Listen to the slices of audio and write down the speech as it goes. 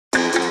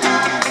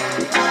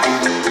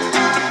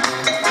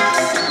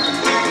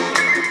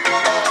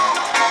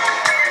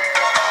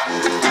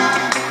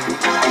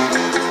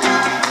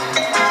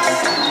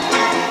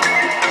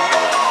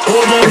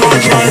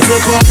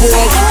make a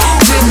poke.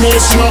 We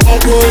mess you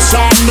up worse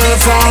and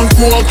never and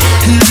coke.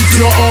 Heat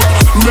you up,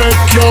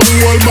 make your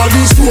whole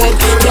body smoke.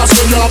 That's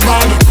when you're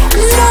bad,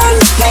 man,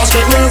 pass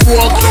get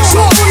revoked.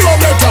 So you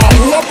better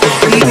hope.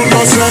 You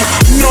know say,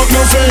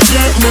 nothing fake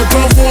yet, me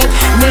provoke.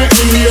 Me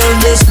inhale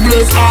this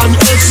bliss and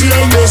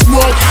exhale this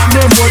smoke.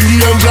 Me more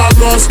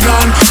dangerous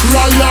than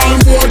royal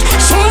boat.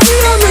 So me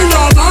and me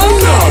not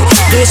now.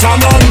 This a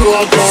not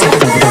local.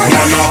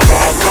 Man a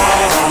bad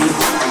man,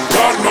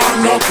 bad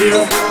man up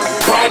here.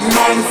 Bad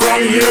man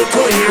from here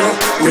to here.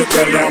 We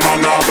tell you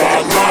man a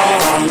bad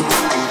man,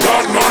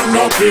 bad man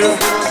up here.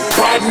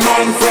 Bad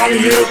man from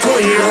here to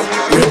here.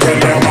 We tell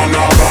you man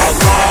a bad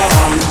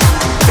man,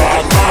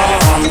 bad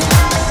man,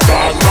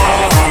 bad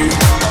man,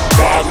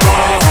 bad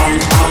man.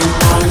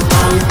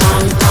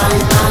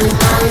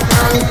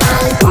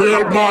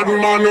 Real bad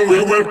man, we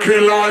will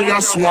kill all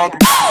your swag.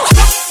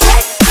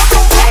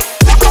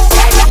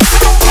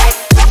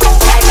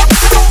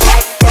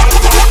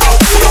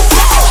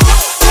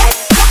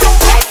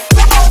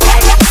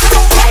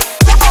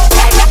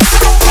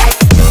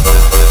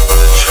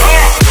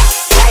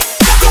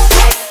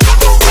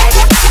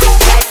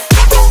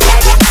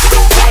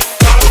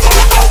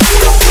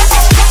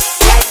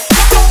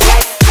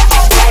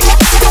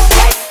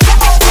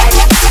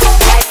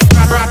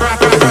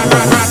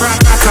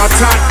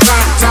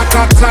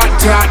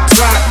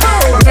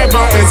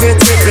 Never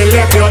hesitate to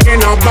left you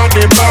in a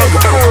body bag.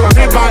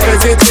 Never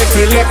hesitate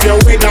to left you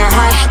with a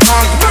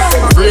hashtag.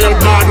 Real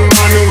bad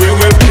man, we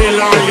will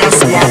kill all your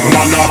swag.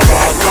 Man a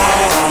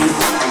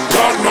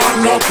bad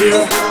man up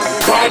here.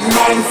 Bad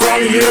man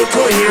from here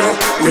to here.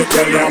 We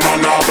tell you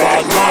man a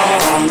bad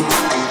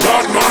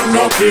man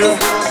up here.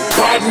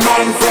 Bad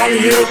man from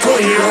here to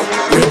here.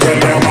 We tell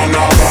you man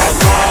a bad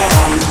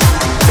man,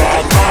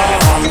 bad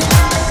man,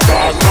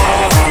 bad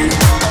man,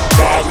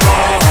 bad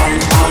man.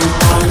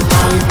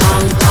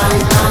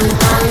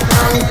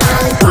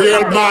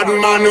 Real bad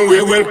man,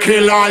 we will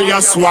kill all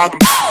your swag.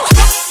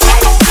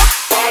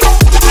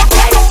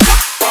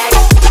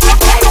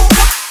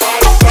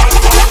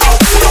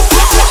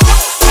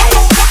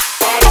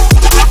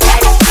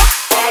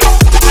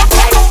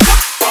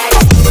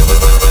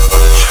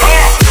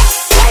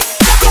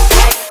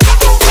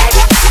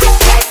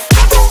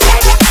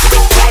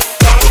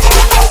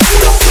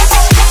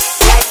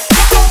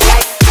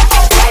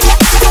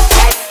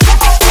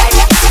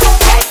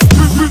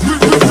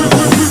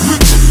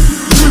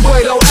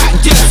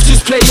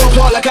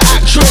 Like an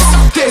actress,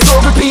 there's no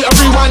repeat or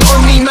rewind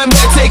on me, man,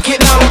 better take it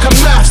down like a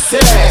maths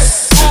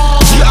test.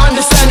 You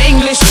understand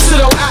English, so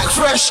don't act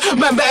fresh.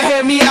 Man, better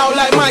hear me out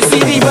like my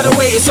CD, by the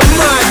way, it's a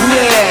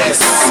madness.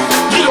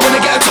 You don't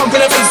wanna get a tongue for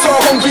everything, so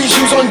hungry,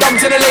 shoes on,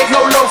 dumb to the lake,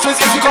 no loafers.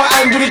 If you can't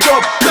handle the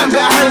job, man,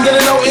 better handle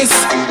the notice.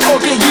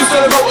 Or get used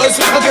to the rotors,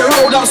 or get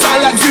rolled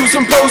outside like views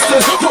and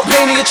posters. Put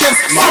pain in your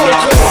chest, bad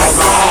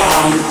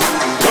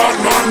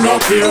man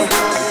up here.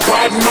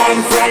 Bad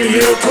man from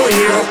here to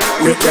here.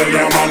 We tell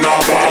you man a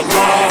bad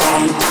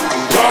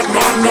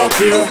man up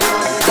here.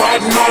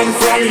 Bad man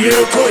from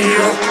here to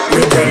here.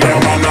 We tell you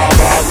man a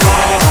bad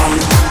man,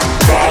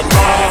 bad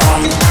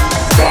man,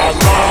 bad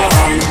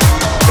man,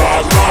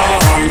 bad man.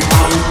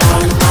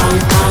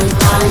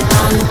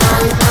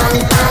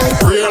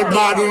 Real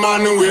bad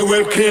man, we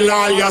will kill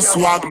all your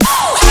swag.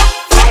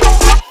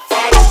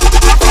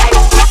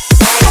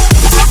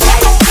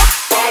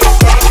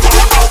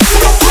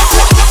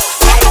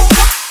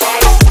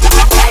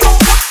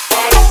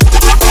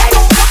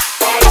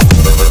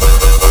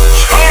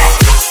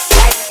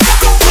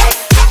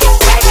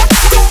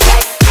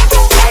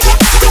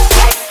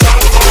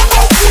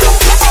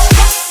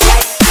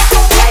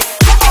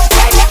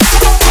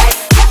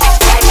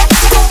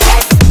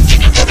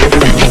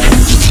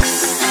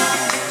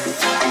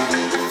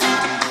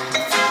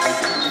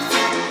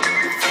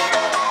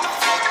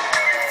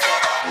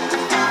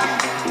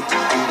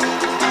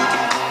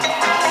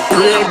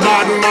 Real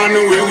bad man,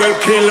 we will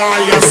kill all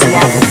your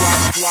swag.